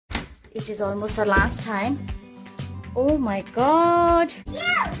It is almost the last time. Oh my God. You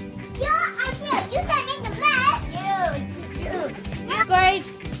said make the mess. You. Wait,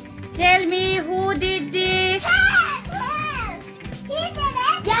 tell me who did this? He did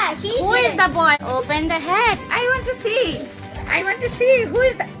it. Yeah, he Who is the boy? Open the hat. I want to see. I want to see who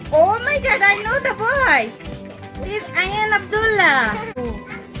is the... Oh my God, I know the boy. It's Aayan Abdullah.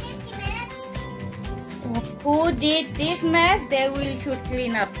 50 minutes. Who did this mess? They will should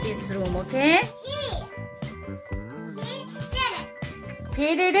clean up this room, okay? He did it.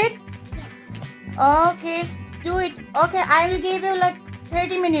 He did it? Okay, do it. Okay, I will give you like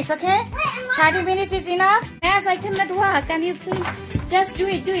 30 minutes, okay? 30 minutes is enough? Yes, I cannot walk. Can you please just do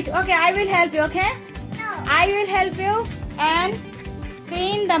it, Okay, I will help you, okay? No. I will help you and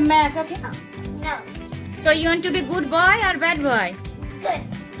clean the mess, okay? No. So you want to be good boy or bad boy? Good.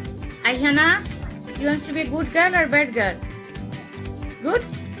 Ahyana, you want to be good girl or bad girl? Good?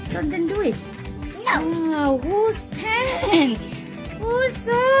 So then do it. No. Oh, whose pen? Whose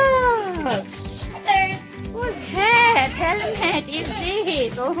socks? Whose hat? Helmet is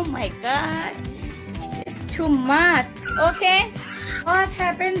this? Oh my God. It's too much. Okay. What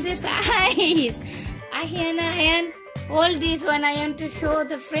happened this eyes? Ayan, hold this one. I want to show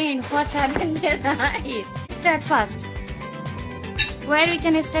the friend what happened their eyes. Start fast. Where we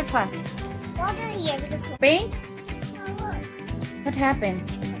can start fast? We'll do it here because Paint? What happened?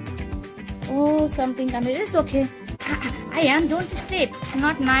 Oh, something coming. It's okay. Ayan, don't step. It's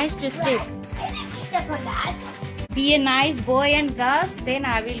not nice to step. step on that. Be a nice boy and girl. Then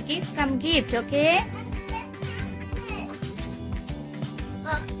I will give some gift, okay?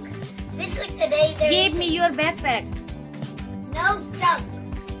 Look, this week today there Give me your backpack. no junk.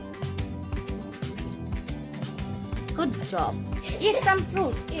 Good job. Eat some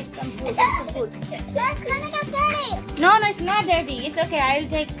fruits. Eat some fruit. Eat some food. That's gonna get dirty. No, it's not dirty. It's okay. I will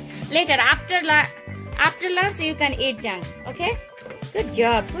take later. After lunch, you can eat junk. Okay? Good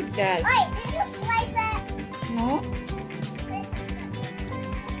job. Good girl. Wait, did you slice it? No.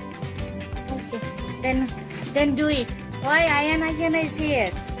 Okay. Then do it. Why Aayan Ahyana is here?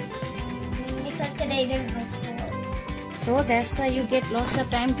 Because today there's no school. So that's why you get lots of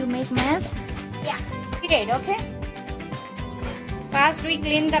time to make mess. Yeah. Great. Okay. First we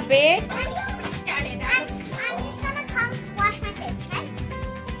clean the bed. I'm just gonna come wash my face, okay?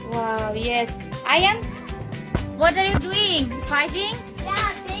 Wow. Yes. Aayan, what are you doing? Fighting?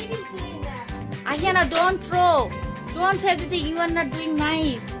 Yeah, baby's doing that. Ahyana, don't throw. Don't throw everything. You are not doing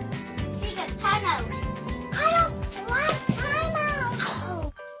nice. She got timeout. I don't want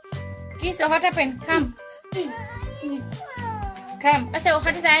timeout. Okay, so what happened? Come. Come. I said,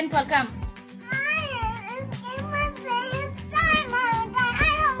 what is Aayan for? Come.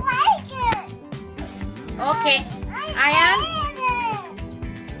 Okay.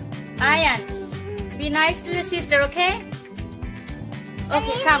 Aayan, be nice to your sister, okay?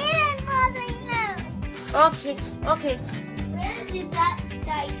 Okay, come. Okay, okay. Where did that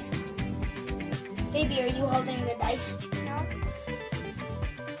dice? Baby, are you holding the dice? No.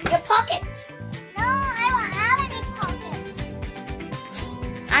 Your pockets. No, I don't have any pockets.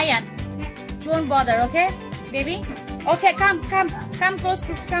 Aayan, don't bother, okay, baby? Okay, come close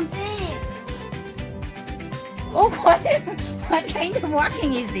to, come. Oh, what kind of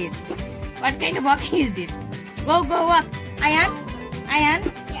walking is this? What kind of walking is this? Go, walk. Aayan,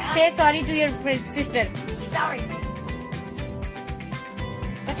 Yeah. say sorry to your sister. Sorry.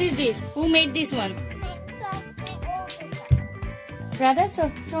 What is this? Who made this one? Brother,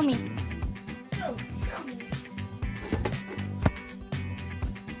 show me.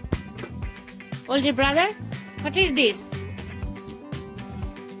 Older brother, what is this?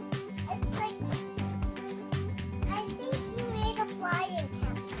 It's like, I think you made a flying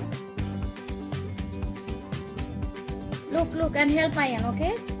hat. Look and help Aayan,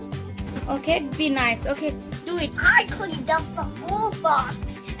 okay? Okay, be nice. Okay, do it. I cleaned up the whole box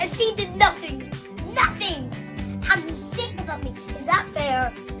and she did nothing. Nothing. How do you think about me? Is that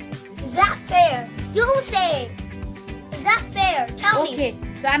fair? Is that fair? You say. Is that fair? Tell me. Okay,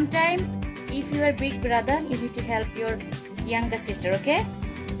 sometime if you are big brother, you need to help your younger sister, okay?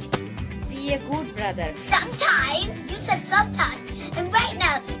 Be a good brother. Sometimes. You said sometimes. And right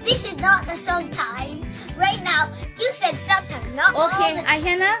now, this is not the sometime. Right now, you said sometimes, not all Okay, the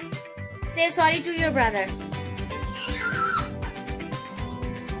Ahyana, say sorry to your brother.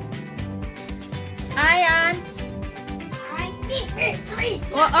 Aayan.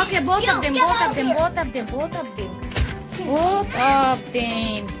 Oh, okay, both of them.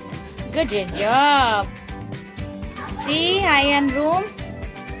 Good job. See, Aayan room.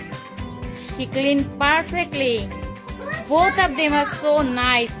 He cleaned perfectly. Both of them are so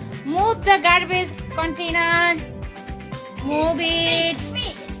nice. Move the garbage container. Move it. It's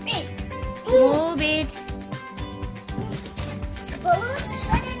me. It's me. Move it. Balloons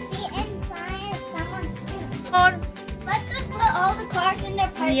shouldn't be inside someone's room. Or, Let's just put all the cars in their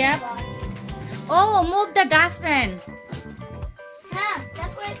parking Yep. lot. oh, move the dustbin. Yeah,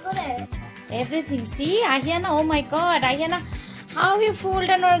 that's where I put it. Everything. See, Ahyana, oh my God. Ahyana, how you fold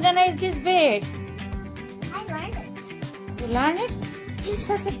and organize this bed? I learned it. You learn it? It's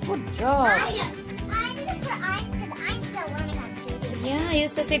such a good job. I did it for Einstein because I'm still learning how to do this. Yeah,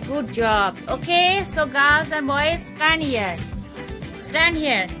 it's such a good job. Okay, so girls and boys, stand here. Stand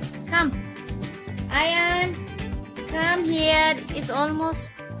here. Come. Aayan, come here. It's almost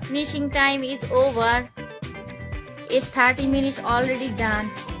finishing time is over. It's 30 minutes already done.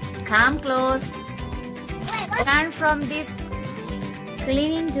 Come close. Wait, what? Learn from this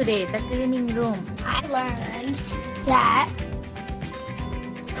cleaning today, the cleaning room. I learned that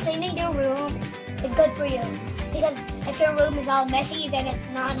cleaning your room is good for you. Because if your room is all messy, then it's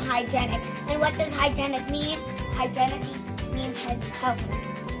non-hygienic. And what does hygienic mean? Hygienic means healthy.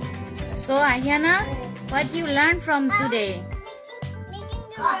 So Ahyana, what you learn from today? Making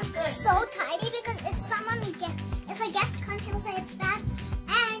the room so tidy because if if a guest comes, he'll say it's bad,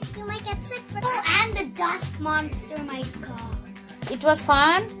 and you might get sick for that. And the dust monster might come. It was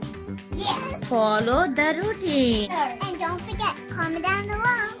fun? Yes. Follow the routine. And don't forget, comment down below.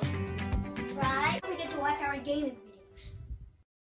 Right? Don't forget to watch our game.